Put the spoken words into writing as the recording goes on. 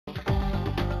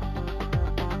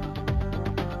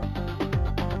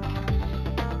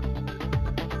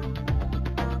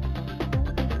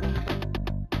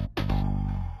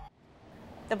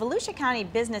The Volusia County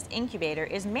Business Incubator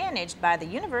is managed by the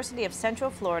University of Central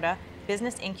Florida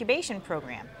Business Incubation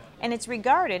Program, and it's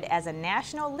regarded as a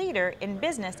national leader in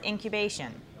business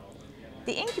incubation.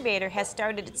 The incubator has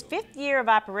started its 5th year of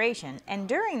operation, and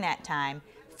during that time,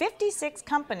 56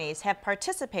 companies have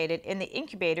participated in the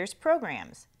incubator's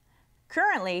programs.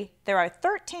 Currently, there are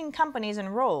 13 companies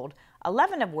enrolled,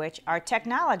 11 of which are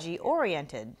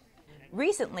technology-oriented.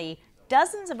 Recently,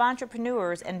 dozens of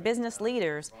entrepreneurs and business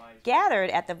leaders gathered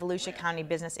at the Volusia County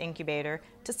Business Incubator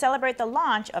to celebrate the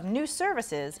launch of new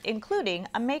services, including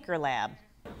a maker lab.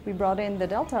 We brought in the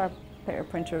Delta pair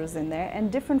printers in there and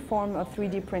different form of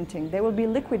 3D printing. There will be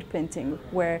liquid printing,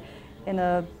 where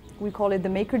we call it the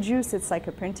maker juice. It's like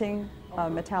a printing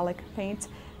metallic paint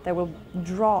that will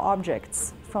draw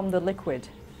objects from the liquid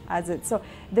as it. So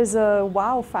there's a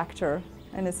wow factor,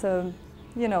 and it's a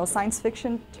science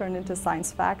fiction turned into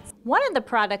science fact. One of the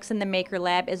products in the Maker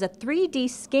Lab is a 3D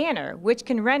scanner, which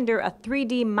can render a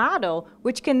 3D model,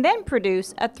 which can then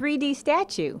produce a 3D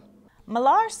statue.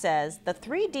 Millar says the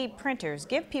 3D printers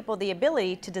give people the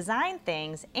ability to design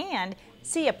things and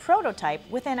see a prototype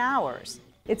within hours.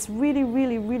 It's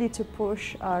really to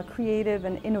push creative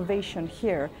and innovation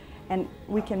here, and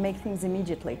we can make things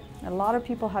immediately. A lot of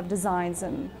people have designs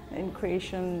and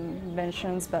creation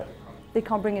inventions, but they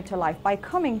can't bring it to life. By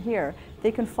coming here,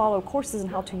 they can follow courses on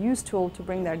how to use tools to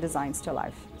bring their designs to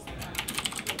life.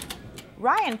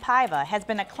 Ryan Paiva has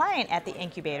been a client at the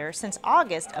incubator since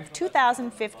August of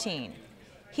 2015.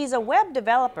 He's a web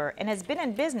developer and has been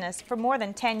in business for more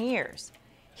than 10 years.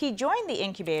 He joined the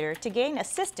incubator to gain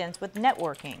assistance with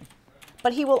networking,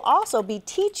 but he will also be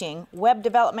teaching web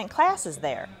development classes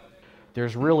there.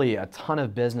 There's really a ton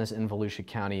of business in Volusia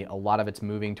County. A lot of it's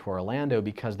moving to Orlando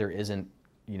because there isn't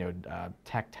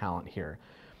tech talent here.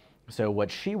 So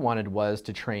what she wanted was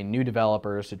to train new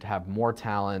developers, to have more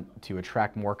talent, to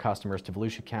attract more customers to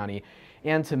Volusia County,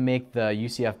 and to make the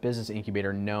UCF Business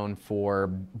Incubator known for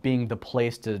being the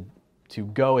place to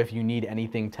go if you need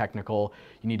anything technical,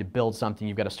 you need to build something,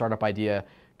 you've got a startup idea,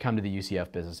 come to the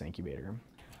UCF Business Incubator.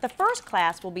 The first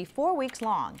class will be 4 weeks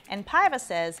long, and Paiva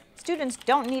says students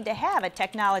don't need to have a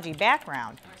technology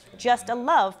background, just a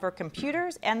love for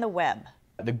computers and the web.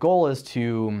 The goal is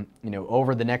to,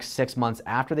 over the next 6 months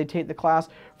after they take the class,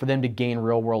 for them to gain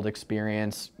real-world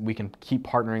experience. We can keep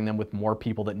partnering them with more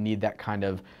people that need that kind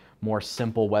of more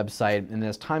simple website. And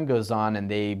as time goes on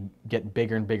and they get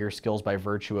bigger and bigger skills by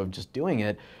virtue of just doing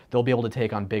it, they'll be able to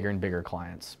take on bigger and bigger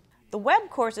clients. The web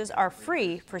courses are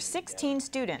free for 16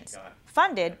 students,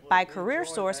 funded by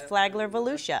CareerSource Flagler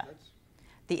Volusia.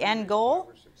 The end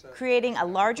goal? Creating a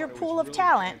larger pool of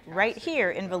talent right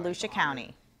here in Volusia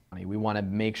County. We want to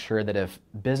make sure that if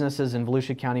businesses in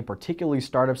Volusia County, particularly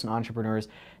startups and entrepreneurs,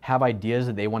 have ideas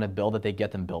that they want to build, that they get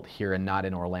them built here and not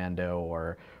in Orlando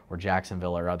or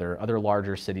Jacksonville or other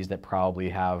larger cities that probably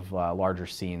have larger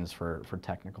scenes for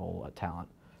technical talent.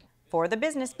 For the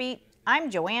Business Beat, I'm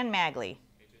Joanne Magley.